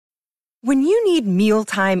When you need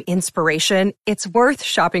mealtime inspiration, it's worth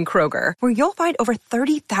shopping Kroger, where you'll find over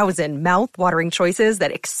 30,000 mouth-watering choices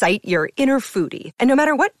that excite your inner foodie. And no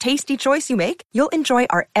matter what tasty choice you make, you'll enjoy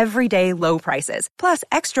our everyday low prices, plus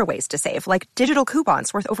extra ways to save, like digital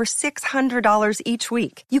coupons worth over $600 each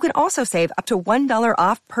week. You can also save up to $1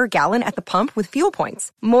 off per gallon at the pump with fuel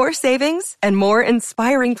points. More savings and more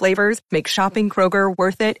inspiring flavors make shopping Kroger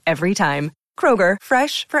worth it every time. Kroger,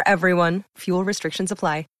 fresh for everyone. Fuel restrictions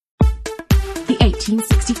apply. The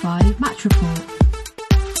 1865 Match Report.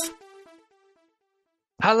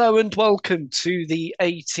 Hello and welcome to the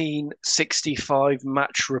 1865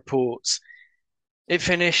 Match Report. It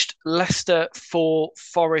finished Leicester 4,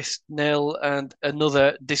 Forest 0, and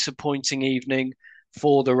another disappointing evening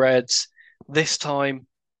for the Reds, this time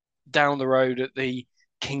down the road at the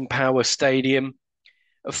King Power Stadium.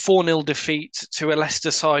 A 4-0 defeat to a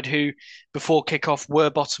Leicester side who, before kick-off, were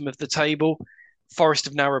bottom of the table. Forest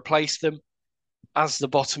have now replaced them as the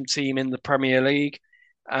bottom team in the Premier League,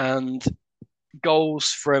 and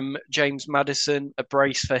goals from James Maddison, a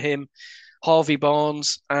brace for him, Harvey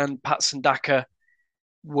Barnes and Patson Daka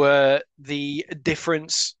were the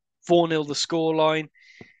difference. 4-0 the scoreline,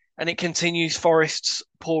 and it continues Forest's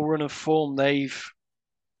poor run of form. They've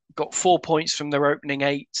got 4 points from their opening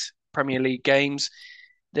 8 Premier League games.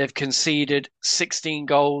 They've conceded 16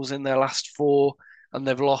 goals in their last 4, and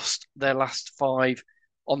they've lost their last 5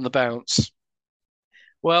 on the bounce.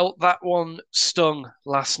 Well, that one stung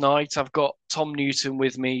last night. I've got Tom Newton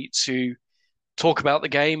with me to talk about the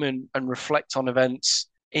game and reflect on events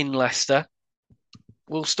in Leicester.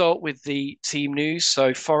 We'll start with the team news.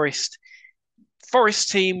 So Forest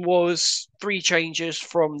team was 3 changes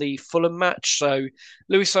from the Fulham match. So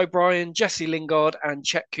Lewis O'Brien, Jesse Lingard and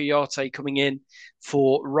Chet Kouyaté coming in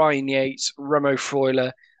for Ryan Yates, Remo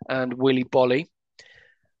Freuler and Willy Boly.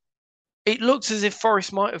 It looked as if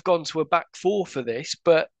Forest might have gone to a back 4 for this,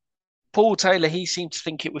 but Paul Taylor, he seemed to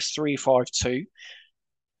think it was 3-5-2.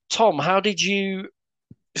 Tom, how did you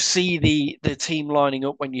see the team lining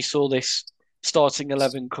up when you saw this starting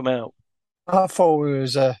 11 come out? I thought it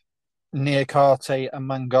was Niakate and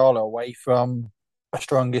Mangala away from a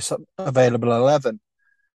strongest available 11.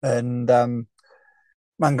 And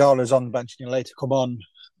Mangala's on the bench and he'll later come on.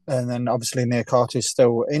 And then obviously Niakate is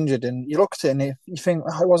still injured. And you look at it and you think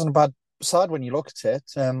it wasn't a bad side when you look at it.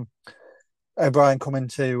 O'Brien coming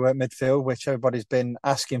to midfield, which everybody's been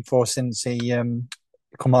asking for since he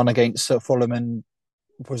come on against Fulham and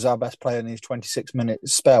was our best player in his 26-minute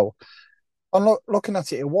spell. On looking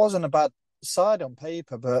at it, it wasn't a bad side on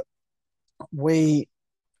paper, but I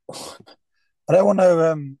don't want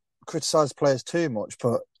to criticise players too much,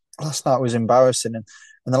 but last night was embarrassing. And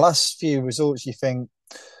the last few results, you think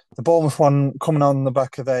the Bournemouth one coming on the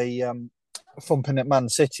back of a thumping at Man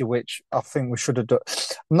City, which I think we should have done.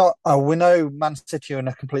 We know Man City are in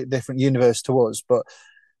a completely different universe to us, but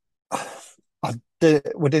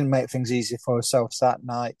we didn't make things easy for ourselves that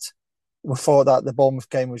night. We thought that the Bournemouth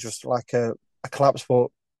game was just like a collapse, but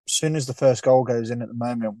as soon as the first goal goes in at the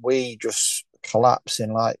moment, we just collapse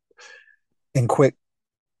in quick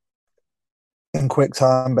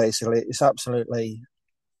time. Basically, it's absolutely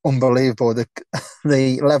unbelievable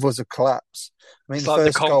the levels of collapse. I mean, it's like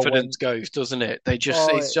the confidence goes, doesn't it?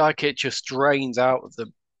 It's like it just drains out of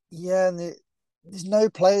them. Yeah, and there's no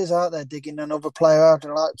players out there digging another player out.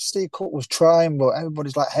 And like Steve Cook was trying, but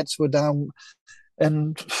everybody's like heads were down.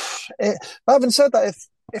 And having said that,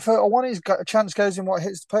 if Awani's chance goes in what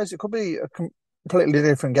hits the post, it could be a completely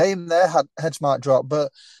different game. Their heads might drop,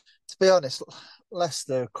 but to be honest,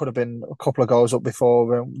 Leicester could have been a couple of goals up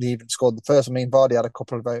before they even scored the first. I mean, Vardy had a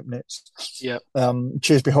couple of openings. Yeah.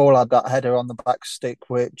 Tuesday Hall had that header on the back stick,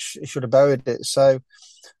 which he should have buried it. So,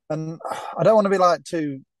 and I don't want to be like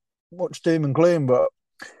too much doom and gloom, but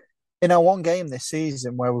in our one game this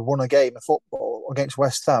season where we won a game of football against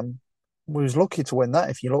West Ham, we was lucky to win that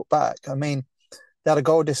if you look back. I mean, they had a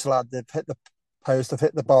goal disallowed, they've hit the post, they've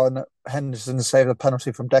hit the bar, and Henderson saved the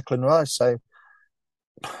penalty from Declan Rice. So,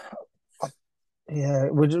 yeah,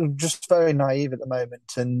 we're just very naive at the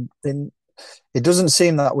moment, and it doesn't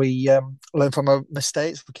seem that we learn from our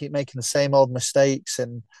mistakes. We keep making the same old mistakes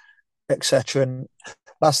and etc. And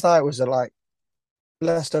last night was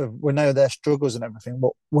Leicester. We know their struggles and everything,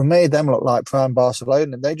 but we made them look like prime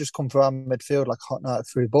Barcelona, and they just come through our midfield like hot knife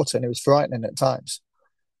through butter, and it was frightening at times.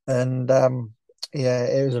 And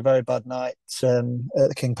it was a very bad night at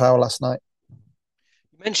the King Power last night.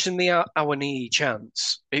 Mentioned the Awani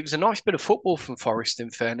chance. It was a nice bit of football from Forest,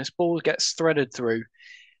 in fairness. Ball gets threaded through.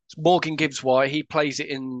 Morgan Gibbs-White, he plays it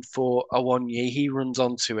in for Awani. He runs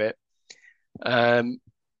onto it.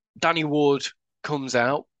 Danny Ward comes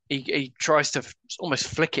out. he tries to almost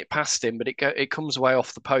flick it past him, but it comes away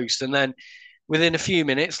off the post. And then within a few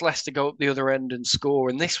minutes, Leicester go up the other end and score.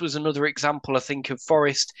 And this was another example, I think, of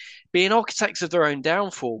Forest being architects of their own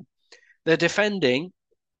downfall. They're defending.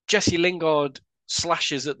 Jesse Lingard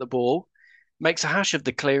slashes at the ball, makes a hash of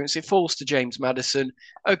the clearance. It falls to James Maddison.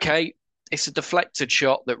 Okay, it's a deflected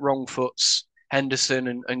shot that wrong foots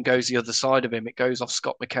Henderson and goes the other side of him. It goes off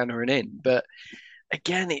Scott McKenna and in. But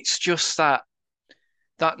again, it's just that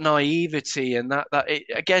naivety and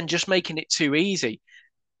again, just making it too easy.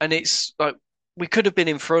 And it's like we could have been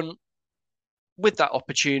in front with that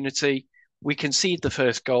opportunity. We concede the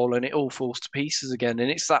first goal and it all falls to pieces again. And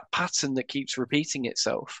it's that pattern that keeps repeating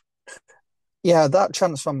itself. Yeah, that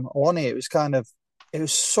chance from Awani, it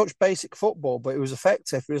was such basic football, but it was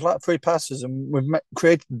effective. It was like 3 passes and we've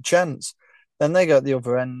created the chance. Then they go at the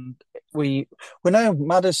other end. We know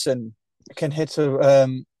Maddison can hit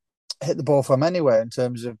the ball from anywhere in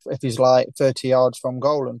terms of if he's like 30 yards from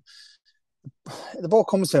goal, and the ball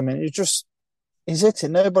comes to him and he's hit it.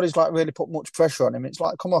 Nobody's like really put much pressure on him. It's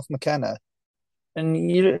like come off McKenna, and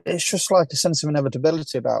it's just like a sense of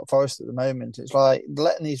inevitability about Forest at the moment. It's like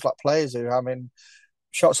letting these like players who are having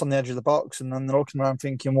shots on the edge of the box, and then they're looking around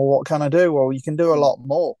thinking, well, what can I do? Well, you can do a lot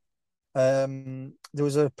more. There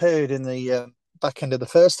was a period in the back end of the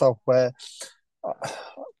first half where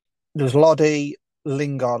there was Loddy,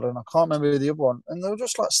 Lingard, and I can't remember the other one, and they were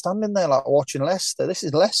just like standing there like watching Leicester. This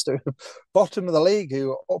is Leicester, bottom of the league,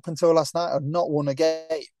 who up until last night had not won a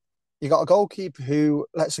game. You got a goalkeeper who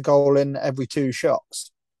lets a goal in every 2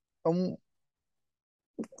 shots, and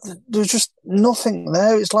there's just nothing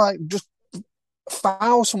there. It's like just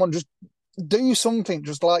foul someone, just do something,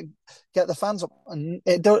 just like get the fans up, and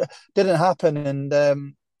it didn't happen.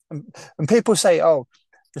 And people say, oh,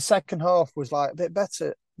 the second half was like a bit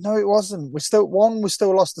better. No, it wasn't. We still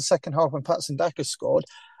lost the second half when Patson Daka scored,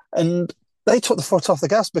 and they took the foot off the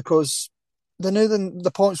gas because they knew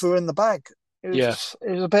the points were in the bag. It was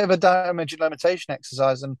a bit of a damage and limitation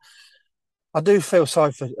exercise, and I do feel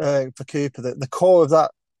sorry for Cooper that the core of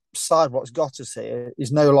that side, what's got us here,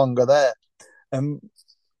 is no longer there.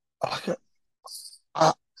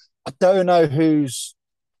 I don't know who's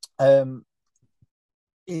in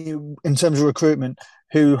terms of recruitment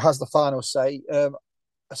who has the final say.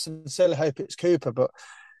 I sincerely hope it's Cooper, but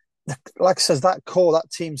like I says, that core, that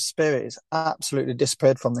team spirit is absolutely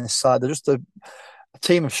disappeared from this side. They're just a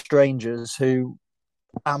team of strangers who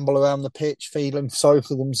amble around the pitch feeling sorry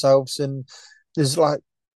for themselves, and there's like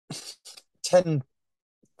 5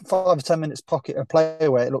 or 10 minutes pocket of play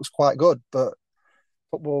where it looks quite good, but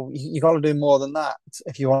football, you got to do more than that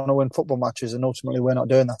if you want to win football matches, and ultimately we're not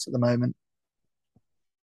doing that at the moment.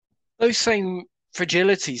 Those same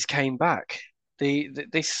fragilities came back.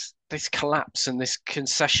 This collapse and this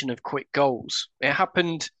concession of quick goals. It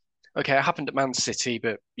happened. Okay, it happened at Man City,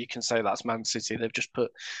 but you can say that's Man City. They've just put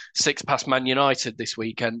 6 past Man United this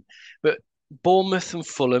weekend. But Bournemouth and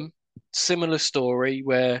Fulham, similar story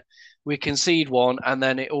where we concede one and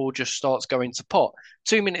then it all just starts going to pot.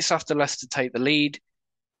 2 minutes after Leicester take the lead,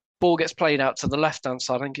 ball gets played out to the left-hand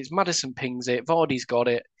side. I think it's Maddison pings it. Vardy's got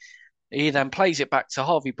it. He then plays it back to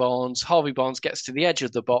Harvey Barnes. Harvey Barnes gets to the edge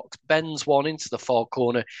of the box, bends one into the far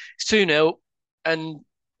corner. It's 2-0. And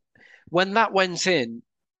when that went in,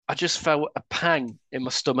 I just felt a pang in my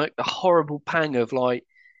stomach, a horrible pang of like,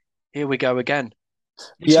 here we go again.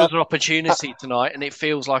 This was an opportunity tonight, and it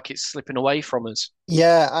feels like it's slipping away from us.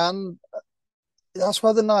 Yeah, and that's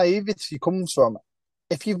where the naivety comes from.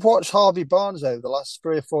 If you've watched Harvey Barnes over the last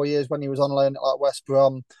 3 or 4 years when he was on loan at like West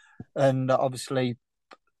Brom and obviously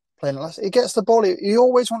playing at Leicester, he gets the ball. He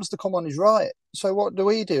always wants to come on his right. So what do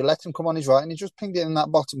we do? Let him come on his right, and he just pinged it in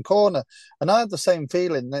that bottom corner. And I had the same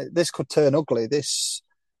feeling that this could turn ugly.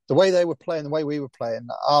 The way they were playing, the way we were playing,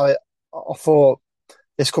 I thought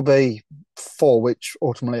this could be 4, which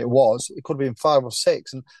ultimately it was. It could have been 5 or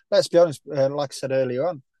 6. And let's be honest, like I said earlier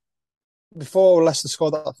on, before Leicester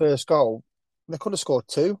scored that first goal, they could have scored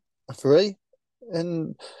 2 or 3.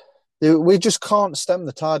 And we just can't stem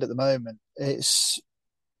the tide at the moment. It's,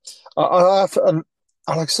 like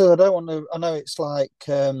I said, I don't want to, I know it's like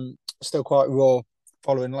still quite raw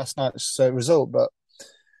following last night's result, but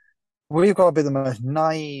we've got to be the most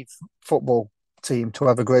naive football team to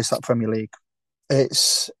ever grace that Premier League.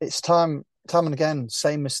 It's time and again,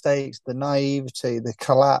 same mistakes, the naivety, the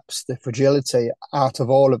collapse, the fragility out of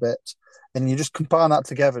all of it. And you just combine that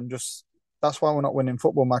together and that's why we're not winning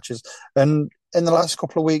football matches. And in the last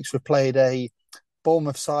couple of weeks, we've played a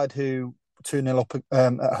Bournemouth side who 2-0 up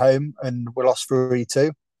at home, and we lost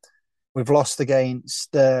 3-2. We've lost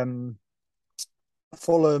against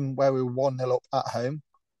Fulham, where we were 1-0 up at home.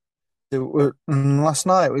 Last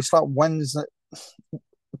night it's like Wednesday.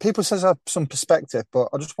 People says I have some perspective, but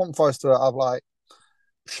I just want Forest to have like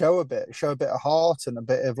show a bit of heart and a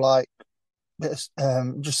bit of like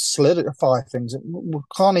just solidify things. We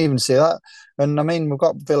can't even see that. And I mean, we've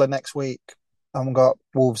got Villa next week and we've got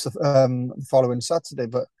Wolves the following Saturday.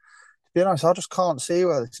 But to be honest, I just can't see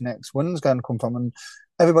where this next win's going to come from. And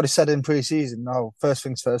everybody said in pre-season, no, first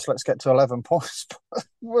things first, let's get to 11 points.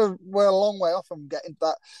 we're a long way off from getting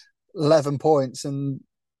that 11 points, and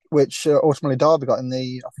which ultimately Derby got in I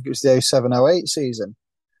think it was the 07-08 season.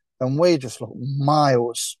 And we just look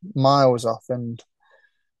miles off. And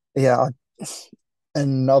yeah,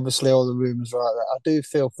 and obviously all the rumours are like that. I do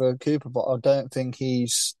feel for Cooper, but I don't think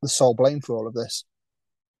he's the sole blame for all of this.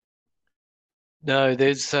 No,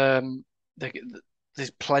 there's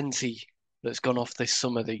plenty that's gone off this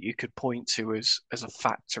summer that you could point to as a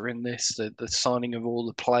factor in this. The signing of all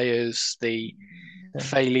the players, the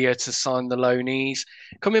failure to sign the loanees.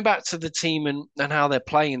 Coming back to the team and how they're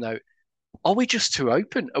playing though, are we just too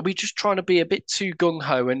open? Are we just trying to be a bit too gung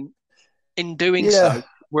ho? And in doing so, Yeah,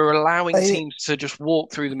 we're allowing I, teams to just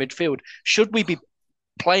walk through the midfield. Should we be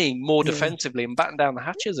playing more yeah, defensively and batten down the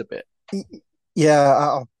hatches a bit?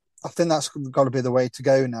 yeah. I think that's got to be the way to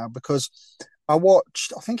go now, because I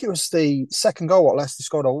watched. I think it was the second goal what Leicester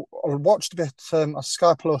scored. I watched a bit of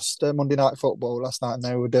Sky Plus Monday Night Football last night, and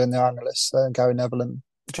they were doing their analysts, Gary Neville and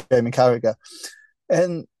Jamie Carragher,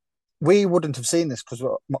 and we wouldn't have seen this because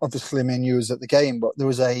obviously me and you was at the game, but there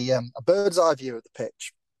was a bird's eye view of the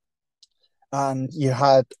pitch, and you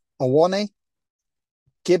had Awani,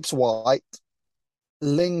 Gibbs White,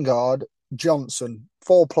 Lingard, Johnson,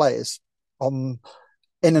 four players on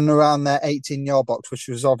in and around their 18-yard box, which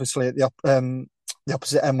was obviously at the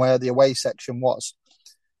opposite end where the away section was.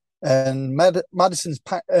 And Madison's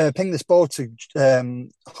pinged this ball to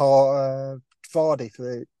Vardy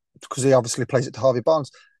because he obviously plays it to Harvey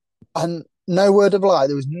Barnes. And no word of lie,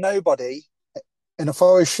 there was nobody in a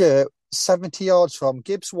Forest shirt 70 yards from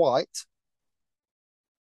Gibbs White,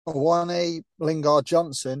 Awani, Lingard,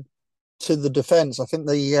 Johnson to the defence. I think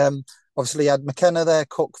obviously had McKenna there,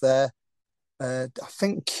 Cook there. I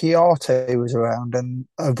think Chiarte was around and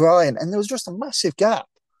O'Brien, and there was just a massive gap.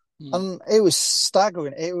 Mm. And it was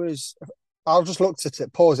staggering. I just looked at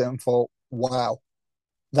it, paused it, and thought, wow,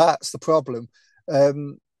 that's the problem.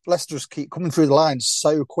 Leicester just keep coming through the lines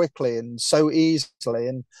so quickly and so easily,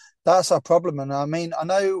 and that's our problem. And I mean, I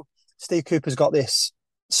know Steve Cooper's got this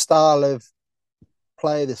style of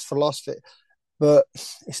play, this philosophy, but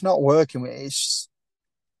it's not working.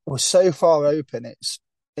 We're so far open.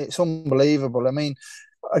 It's unbelievable. I mean,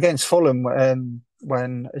 against Fulham,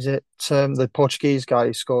 when is it the Portuguese guy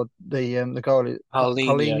who scored the goal? Paulinho,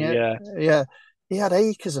 Paulinho, yeah. yeah, he had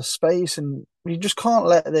acres of space, and you just can't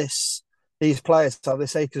let these players have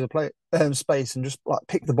this acres of space and just like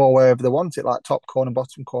pick the ball wherever they want it, like top corner,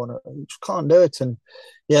 bottom corner. You just can't do it. And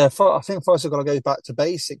yeah, I think Forest have got to go back to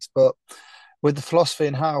basics, but with the philosophy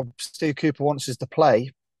and how Steve Cooper wants us to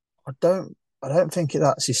play, I don't think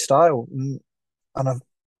that's his style. And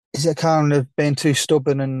is it kind of being too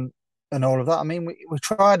stubborn and all of that? I mean, we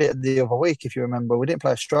tried it the other week, if you remember. We didn't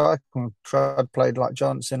play a striker. We played like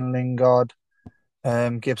Johnson, Lingard,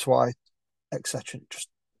 Gibbs White, etc.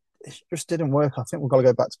 It just didn't work. I think we've got to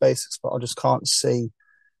go back to basics, but I just can't see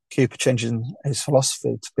Cooper changing his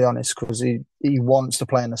philosophy, to be honest, because he wants to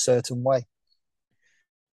play in a certain way.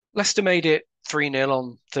 Leicester made it 3-0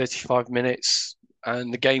 on 35 minutes,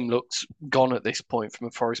 and the game looked gone at this point from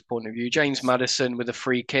a Forest point of view. James Maddison with a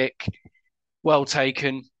free kick, well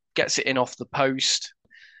taken, gets it in off the post.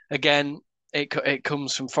 Again, it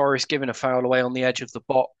comes from Forest giving a foul away on the edge of the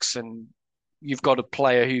box, and you've got a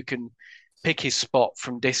player who can pick his spot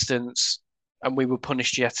from distance, and we were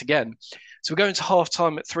punished yet again. So we're going to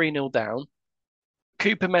half-time at 3-0 down.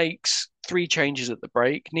 Cooper makes three changes at the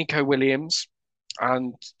break. Nico Williams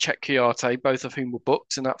and Czech Chiarte, both of whom were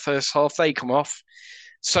booked in that first half, they come off.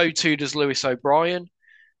 So too does Lewis O'Brien.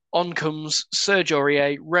 On comes Serge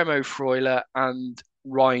Aurier, Remo Freuler, and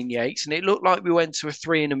Ryan Yates. And it looked like we went to a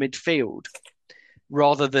three in a midfield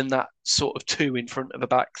rather than that sort of two in front of a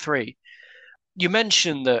back three. You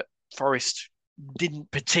mentioned that Forest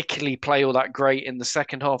didn't particularly play all that great in the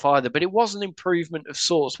second half either, but it was an improvement of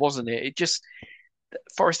sorts, wasn't it? It just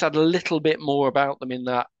Forest had a little bit more about them in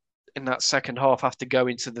that second half after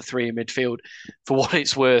going to the three in midfield. For what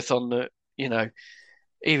it's worth, on the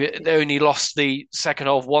even they only lost the second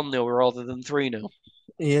half 1-0 rather than 3-0.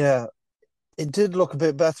 Yeah, it did look a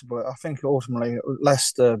bit better, but I think ultimately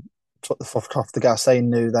Leicester took the foot off the gas. They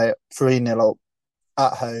knew they 3-0 up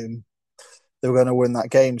at home. they were going to win that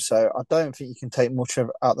game. So I don't think you can take much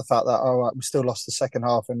out the fact that, all right, we still lost the second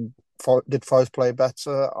half and did Forest play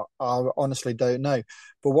better? I honestly don't know.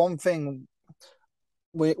 But one thing,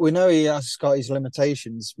 we know he has got his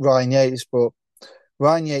limitations, Ryan Yates, but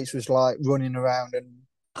Ryan Yates was like running around and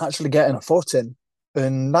actually getting a foot in.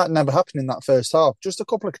 And that never happened in that first half. Just a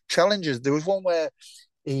couple of challenges. There was one where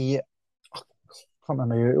I can't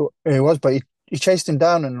remember who it was, but he chased him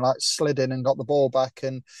down and like slid in and got the ball back.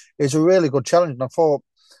 And it was a really good challenge. And I thought,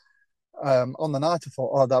 on the night, I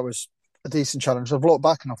thought, oh, that was a decent challenge. I've looked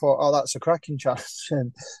back and I thought, oh, that's a cracking challenge.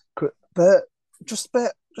 But just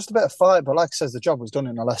a bit of fight. But like I says, the job was done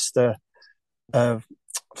in a Leicester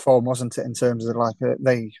form, wasn't it? In terms of like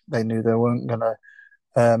they knew they weren't going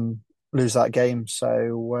to lose that game.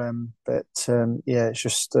 So, yeah, it's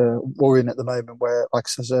just worrying at the moment where, like I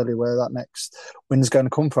said earlier, where that next win's going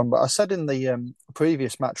to come from. But I said in the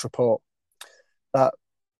previous match report that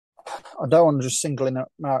I don't want to just single him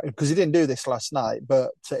out because he didn't do this last night,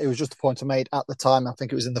 but it was just a point I made at the time. I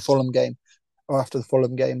think it was in the Fulham game or after the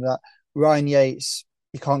Fulham game that Ryan Yates,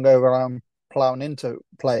 you can't go around ploughing into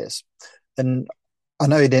players. And I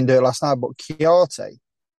know he didn't do it last night, but Chiarte,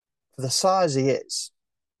 for the size he is,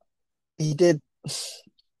 he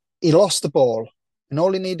lost the ball, and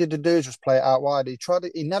all he needed to do is just play it out wide.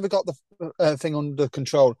 He never got the thing under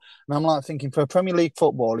control. And I'm like thinking, for a Premier League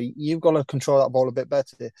football, you've got to control that ball a bit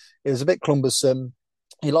better. It was a bit cumbersome.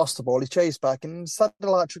 He lost the ball, he chased back, and instead of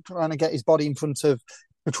like trying to get his body in front of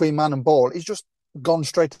between man and ball, he's just gone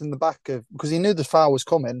straight in the back of, because he knew the foul was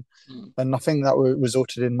coming. And I think that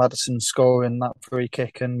resulted in Maddison scoring that free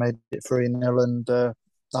kick and made it 3-0, and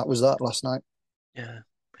that was that last night. Yeah.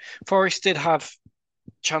 Forest did have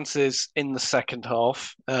chances in the second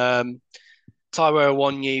half. Taiwo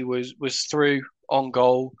Awoniyi was through on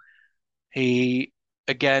goal. He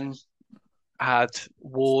again had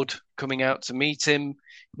Ward coming out to meet him,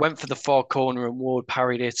 went for the far corner and Ward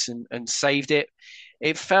parried it and saved it.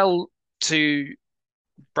 It fell to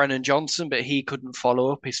Brennan Johnson, but he couldn't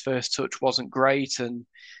follow up. His first touch wasn't great and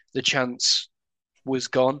the chance was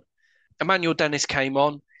gone. Emmanuel Dennis came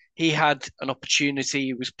on. He had an opportunity.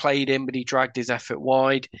 He was played in, but he dragged his effort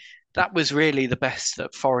wide. That was really the best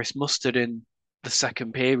that Forest mustered in the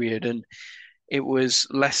second period. And it was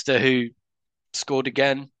Leicester who scored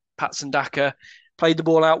again. Patson Daka played the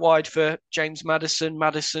ball out wide for James Maddison.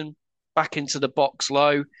 Maddison back into the box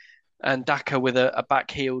low, and Daka with a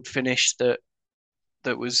back-heeled finish that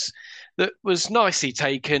was nicely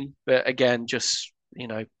taken, but again, just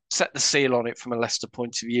set the seal on it from a Leicester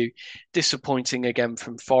point of view. Disappointing again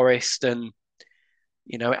from Forest, and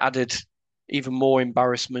it added even more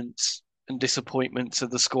embarrassment and disappointment to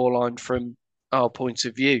the scoreline from our point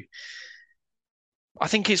of view. I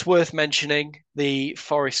think it's worth mentioning the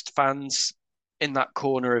Forest fans in that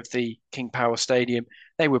corner of the King Power Stadium.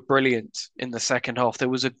 They were brilliant in the second half. There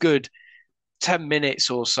was a good 10 minutes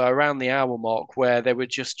or so around the hour mark where they were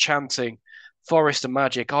just chanting Forest and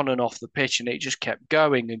Magic on and off the pitch, and it just kept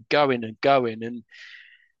going and going and going. And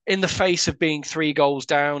in the face of being 3 goals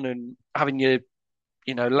down and having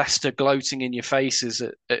Leicester gloating in your faces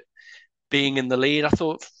at being in the lead, I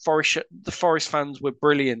thought the Forest fans were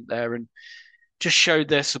brilliant there and just showed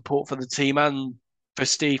their support for the team and for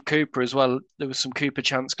Steve Cooper as well. There was some Cooper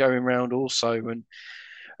chants going around also, and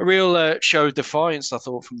a real show of defiance, I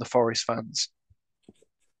thought, from the Forest fans.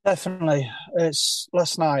 Definitely. It's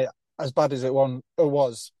last night, as bad as it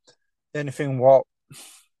was, the only thing what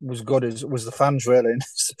was good was the fans, really.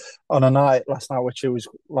 On a night last night, which it was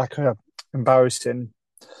like embarrassing.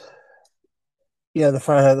 Yeah, the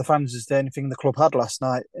fans is the only thing the club had last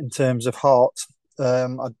night in terms of heart.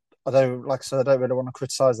 I don't, like I said, I don't really want to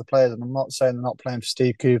criticise the players, and I'm not saying they're not playing for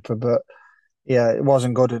Steve Cooper, but yeah, it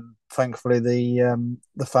wasn't good. And thankfully,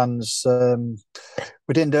 the fans,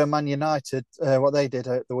 we didn't do a Man United what they did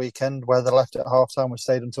at the weekend, where they left at half time. We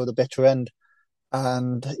stayed until the bitter end,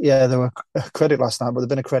 and yeah, there were a credit last night, but they've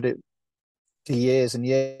been a credit for years and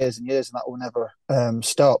years and years, and that will never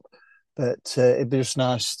stop. But it'd be just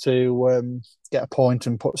nice to get a point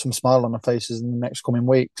and put some smile on our faces in the next coming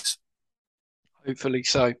weeks. Hopefully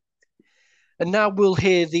so. And now we'll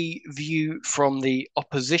hear the view from the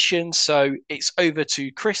opposition. So it's over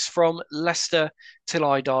to Chris from Leicester Till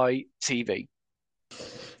I Die TV.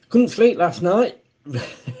 Couldn't sleep last night.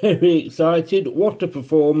 Very excited. What a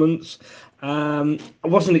performance. I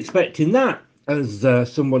wasn't expecting that, as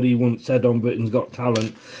somebody once said on Britain's Got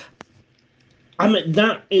Talent. I mean,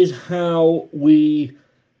 that is how we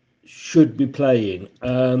should be playing.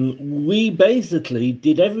 We basically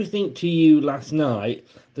did everything to you last night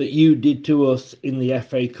that you did to us in the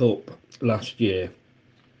FA Cup last year,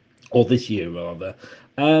 or this year rather.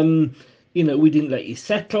 we didn't let you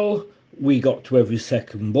settle. We got to every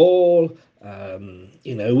second ball. We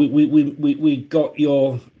got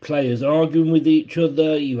your players arguing with each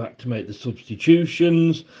other. You had to make the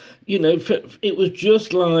substitutions. It was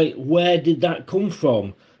just like, where did that come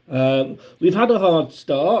from? We've had a hard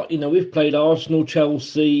start. We've played Arsenal,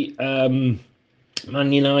 Chelsea, Man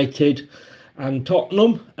United, and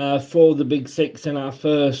Tottenham for the big six in our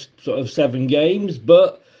first sort of 7 games,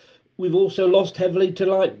 but we've also lost heavily to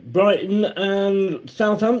like Brighton and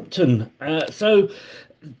Southampton. So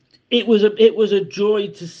it was a joy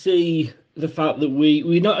to see the fact that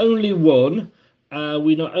we not only won,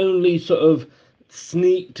 we not only sort of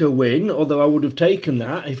sneaked a win, although I would have taken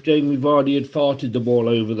that if Jamie Vardy had farted the ball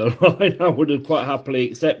over the line. I would have quite happily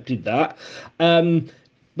accepted that.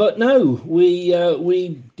 But no,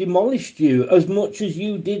 we demolished you as much as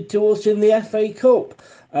you did to us in the FA Cup.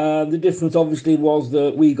 The difference obviously was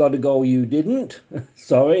that we got a goal, you didn't.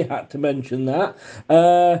 Sorry, had to mention that.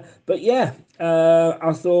 But yeah,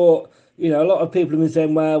 I thought, a lot of people have been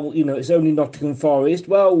saying, well, it's only Nottingham Forest.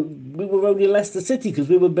 Well, we were only Leicester City because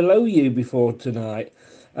we were below you before tonight.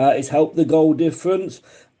 It's helped the goal difference.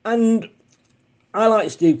 And I like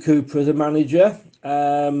Steve Cooper as a manager.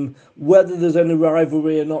 Whether there's any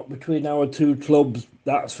rivalry or not between our two clubs,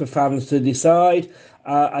 that's for fans to decide.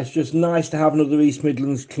 It's just nice to have another East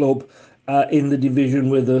Midlands club in the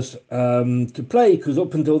division with us to play, because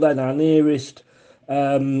up until then, our nearest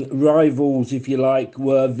rivals, if you like,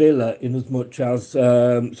 were Villa, in as much as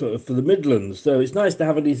sort of for the Midlands. So it's nice to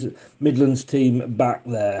have a decent Midlands team back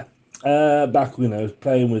there,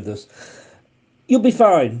 playing with us. You'll be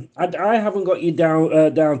fine. I haven't got you down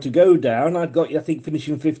to go down. I've got you, I think,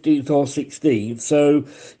 finishing 15th or 16th. So,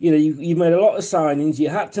 you made a lot of signings. You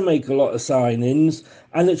had to make a lot of signings.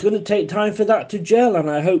 And it's going to take time for that to gel. And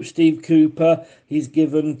I hope Steve Cooper, he's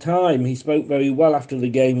given time. He spoke very well after the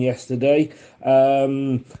game yesterday.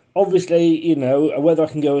 Obviously, whether I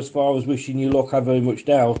can go as far as wishing you luck, I very much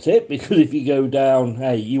doubt it. Because if you go down,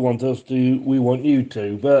 hey, you want us to, we want you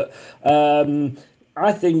to. But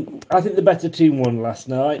I think the better team won last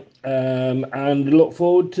night, and look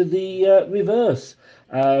forward to the reverse.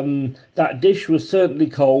 That dish was certainly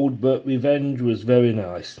cold, but revenge was very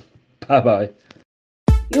nice. Bye bye.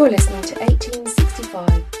 You're listening to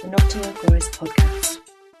 1865, the Nottingham Forest podcast.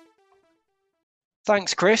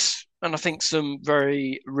 Thanks, Chris. And I think some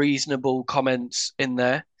very reasonable comments in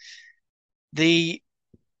there. The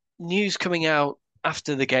news coming out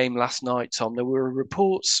after the game last night, Tom, there were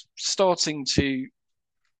reports starting to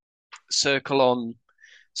circle on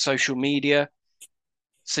social media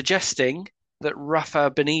suggesting that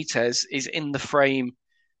Rafa Benitez is in the frame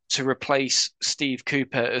to replace Steve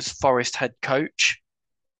Cooper as Forest head coach.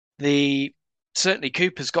 Certainly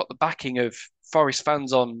Cooper's got the backing of Forest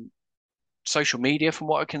fans on social media from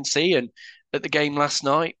what I can see, and at the game last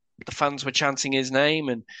night the fans were chanting his name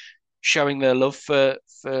and showing their love for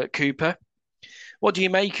Cooper. What do you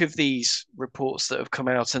make of these reports that have come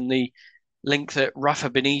out and the link that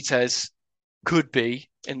Rafa Benitez could be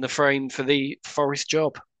in the frame for the Forest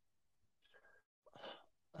job?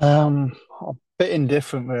 A bit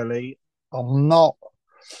indifferent, really. I'm not.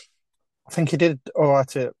 I think he did all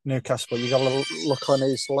right at Newcastle, but you got to look on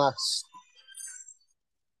his last.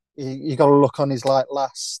 You got to look on his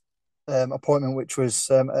last appointment, which was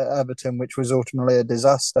at Everton, which was ultimately a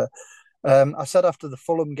disaster. I said after the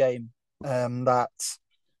Fulham game that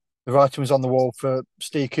the writing was on the wall for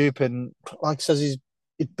Steve Cooper, and like he says, he's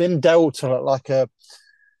been dealt like an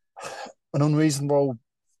unreasonable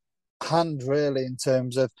hand, really, in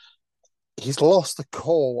terms of he's lost the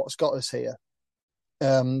core. What's got us here,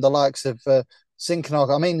 the likes of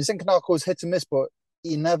Zinchenko. I mean, Zinchenko was hit and miss, but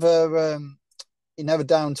he never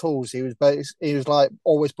down tools. He was like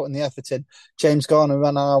always putting the effort in. James Garner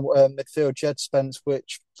ran our midfield. Jed Spence,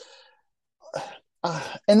 which.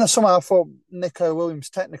 In the summer, I thought Nico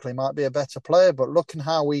Williams technically might be a better player, but looking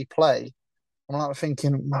how we play, I'm like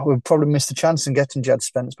thinking we've probably missed a chance in getting Jed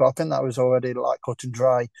Spence, but I think that was already like cut and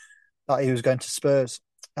dry that he was going to Spurs.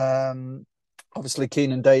 Obviously,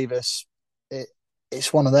 Keenan Davis,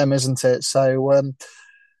 it's one of them, isn't it? So,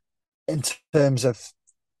 in terms of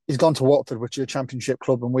he's gone to Watford, which is a Championship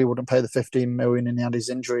club, and we wouldn't pay the 15 million, and he had his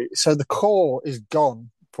injury. So the core is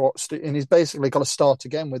gone, and he's basically got to start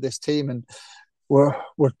again with this team, and we're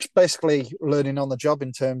basically learning on the job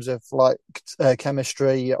in terms of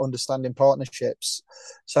chemistry, understanding partnerships.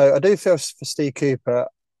 So I do feel for Steve Cooper.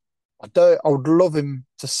 I would love him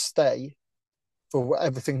to stay for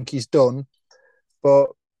everything he's done, but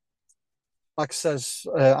like I says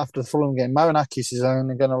after the Fulham game, Marinakis is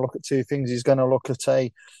only going to look at two things. He's going to look at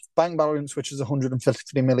a bank balance which is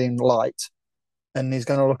 150 million light, and he's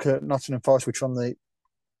going to look at Nottingham Forest, which are on the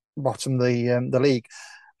bottom of the league.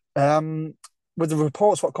 With the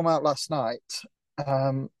reports what come out last night,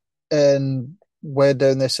 and we're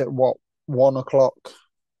doing this at 1 o'clock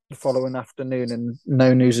the following afternoon, and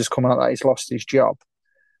no news has come out that he's lost his job.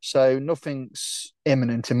 So nothing's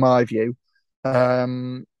imminent in my view.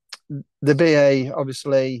 The BA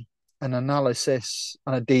obviously an analysis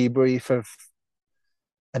and a debrief of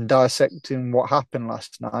and dissecting what happened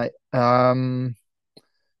last night.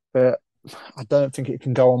 But I don't think it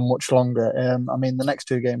can go on much longer. I mean, the next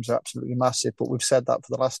two games are absolutely massive, but we've said that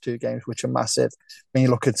for the last two games, which are massive. When you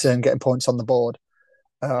look at getting points on the board,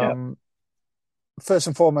 first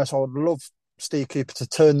and foremost, I would love Steve Cooper to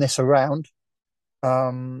turn this around.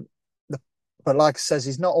 But like I says,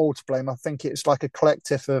 he's not all to blame. I think it's like a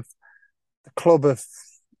collective of the club have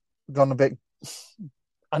gone a bit.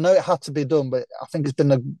 I know it had to be done, but I think it's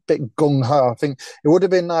been a bit gung-ho. I think it would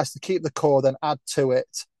have been nice to keep the core, then add to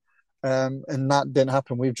it. And that didn't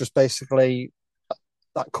happen. We've just basically,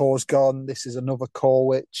 that core's gone. This is another core,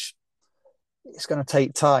 which it's going to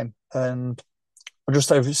take time. And I just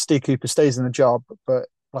hope Steve Cooper stays in the job. But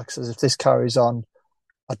like I said, if this carries on,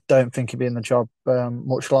 I don't think he'll be in the job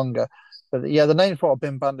much longer. But yeah, the names what have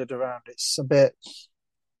been bandied around, it's a bit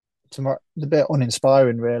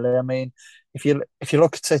uninspiring, really. I mean, if you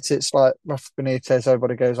look at it, it's like Rafa Benitez.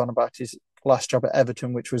 Everybody goes on about his last job at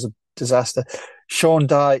Everton, which was a disaster. Sean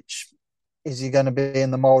Dyche, is he going to be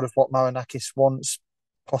in the mould of what Marinakis wants?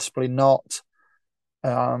 Possibly not.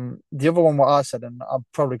 The other one, what I said, and I'll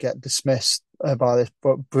probably get dismissed by this,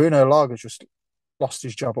 but Bruno Laga's just lost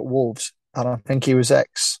his job at Wolves, and I think he was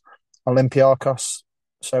ex-Olympiacos.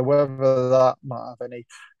 So whether that might have any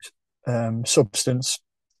substance,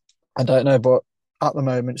 I don't know. But at the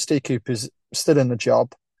moment, Steve Cooper's still in the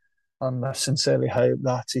job, and I sincerely hope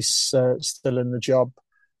that he's still in the job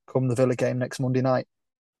come the Villa game next Monday night.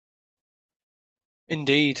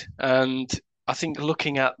 Indeed. And I think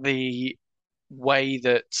looking at the way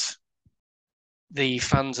that the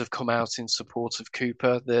fans have come out in support of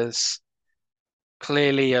Cooper, there's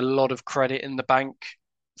clearly a lot of credit in the bank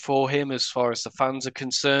for him as far as the fans are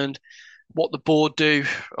concerned. What the board do,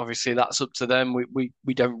 obviously that's up to them.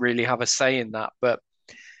 We don't really have a say in that. But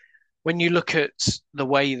when you look at the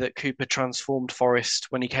way that Cooper transformed Forest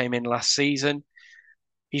when he came in last season,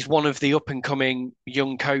 he's one of the up-and-coming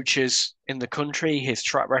young coaches in the country. His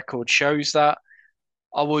track record shows that.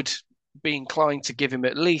 I would be inclined to give him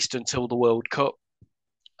at least until the World Cup,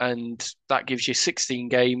 and that gives you 16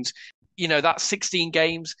 games. You know, that 16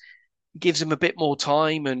 games gives him a bit more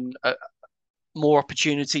time and more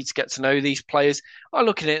opportunity to get to know these players. I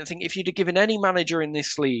look at it and think if you'd have given any manager in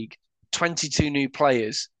this league 22 new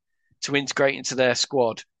players to integrate into their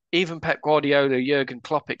squad, even Pep Guardiola, Jurgen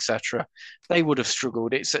Klopp, etc., they would have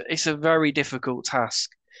struggled. It's a very difficult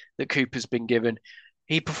task that Cooper's been given.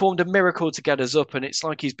 He performed a miracle to get us up, and it's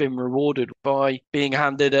like he's been rewarded by being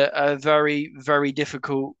handed a very, very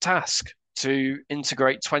difficult task to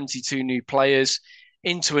integrate 22 new players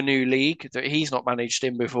into a new league that he's not managed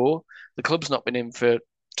in before. The club's not been in for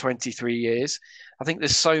 23 years. I think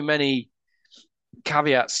there's so many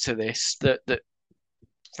caveats to this that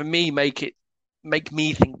for me make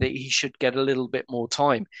me think that he should get a little bit more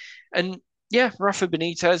time. And yeah, Rafa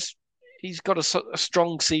Benitez, he's got a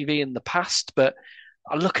strong CV in the past, but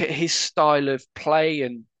I look at his style of play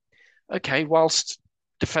and okay, whilst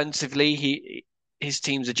defensively his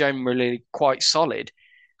teams are generally quite solid,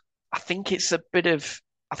 I think it's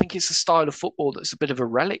a style of football that's a bit of a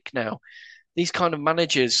relic now. These kind of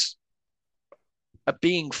managers are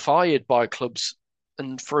being fired by clubs,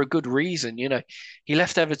 and for a good reason. You know, he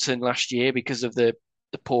left Everton last year because of the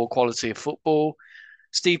poor quality of football.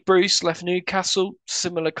 Steve Bruce left Newcastle,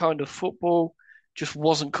 similar kind of football, just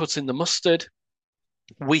wasn't cutting the mustard.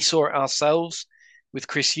 We saw it ourselves with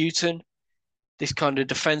Chris Hughton, this kind of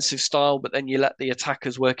defensive style, but then you let the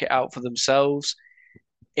attackers work it out for themselves.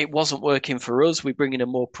 It wasn't working for us. We bring in a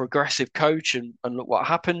more progressive coach, and look what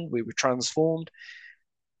happened. We were transformed.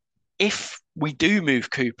 If we do move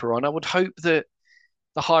Cooper on, I would hope that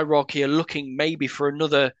the hierarchy are looking maybe for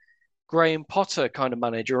another Graham Potter kind of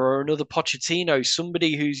manager or another Pochettino,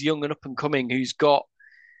 somebody who's young and up and coming, who's got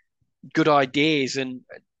good ideas and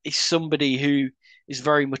is somebody who is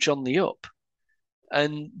very much on the up.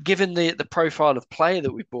 And given the profile of player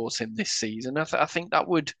that we brought in this season, I think that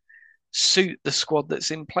would suit the squad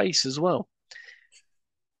that's in place as well.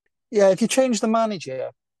 Yeah, if you change the manager,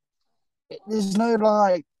 there's no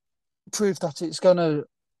proof that it's going to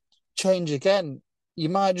change again. You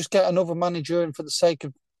might just get another manager in for the sake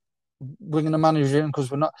of bringing a manager in because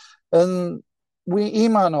we're not, and he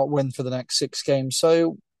might not win for the next 6 games.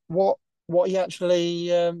 So what what are you actually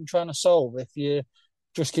trying to solve if you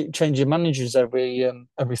just keep changing managers every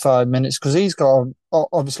 5 minutes? Because he's got to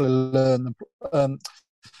obviously learn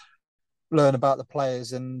about the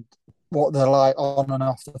players and what they're like on and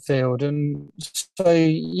off the field. And so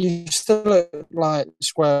you still at like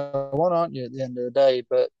square one, aren't you, at the end of the day?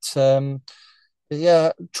 But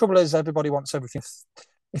yeah, trouble is everybody wants everything.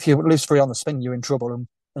 If you lose 3 on the spin, you're in trouble.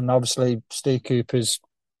 And obviously Steve Cooper's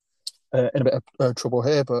in a bit of trouble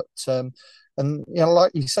here. But and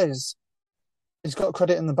like you say, he's got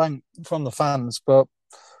credit in the bank from the fans, but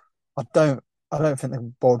I don't think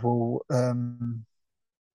the board will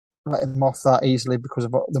let him off that easily because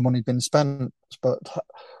of the money being spent. But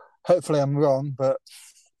hopefully I'm wrong. But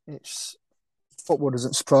football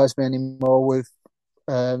doesn't surprise me anymore with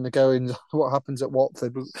the goings. What happens at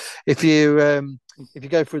Watford? If you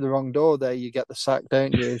go through the wrong door, there you get the sack,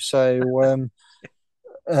 don't you? So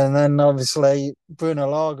and then obviously Bruno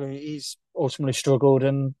Lage, he's ultimately struggled,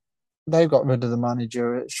 and they've got rid of the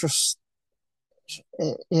manager. It's just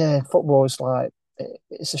football is like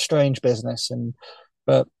it's a strange business,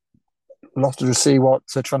 but we'll have to just see what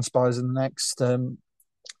transpires in the next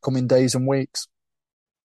coming days and weeks.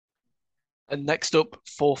 And next up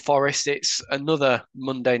for Forest, it's another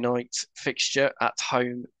Monday night fixture at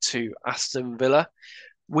home to Aston Villa.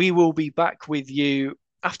 We will be back with you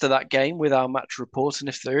after that game with our match report. And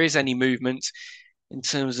if there is any movement in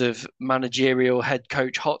terms of managerial head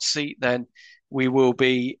coach hot seat, then we will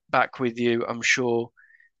be back with you, I'm sure,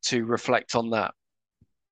 to reflect on that.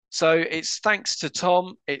 So it's thanks to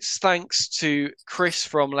Tom, it's thanks to Chris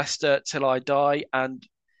from Leicester Till I Die, and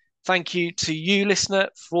thank you to you, listener,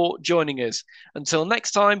 for joining us. Until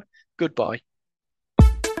next time, goodbye.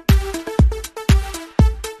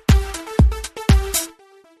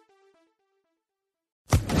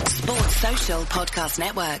 Sports Social Podcast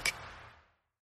Network.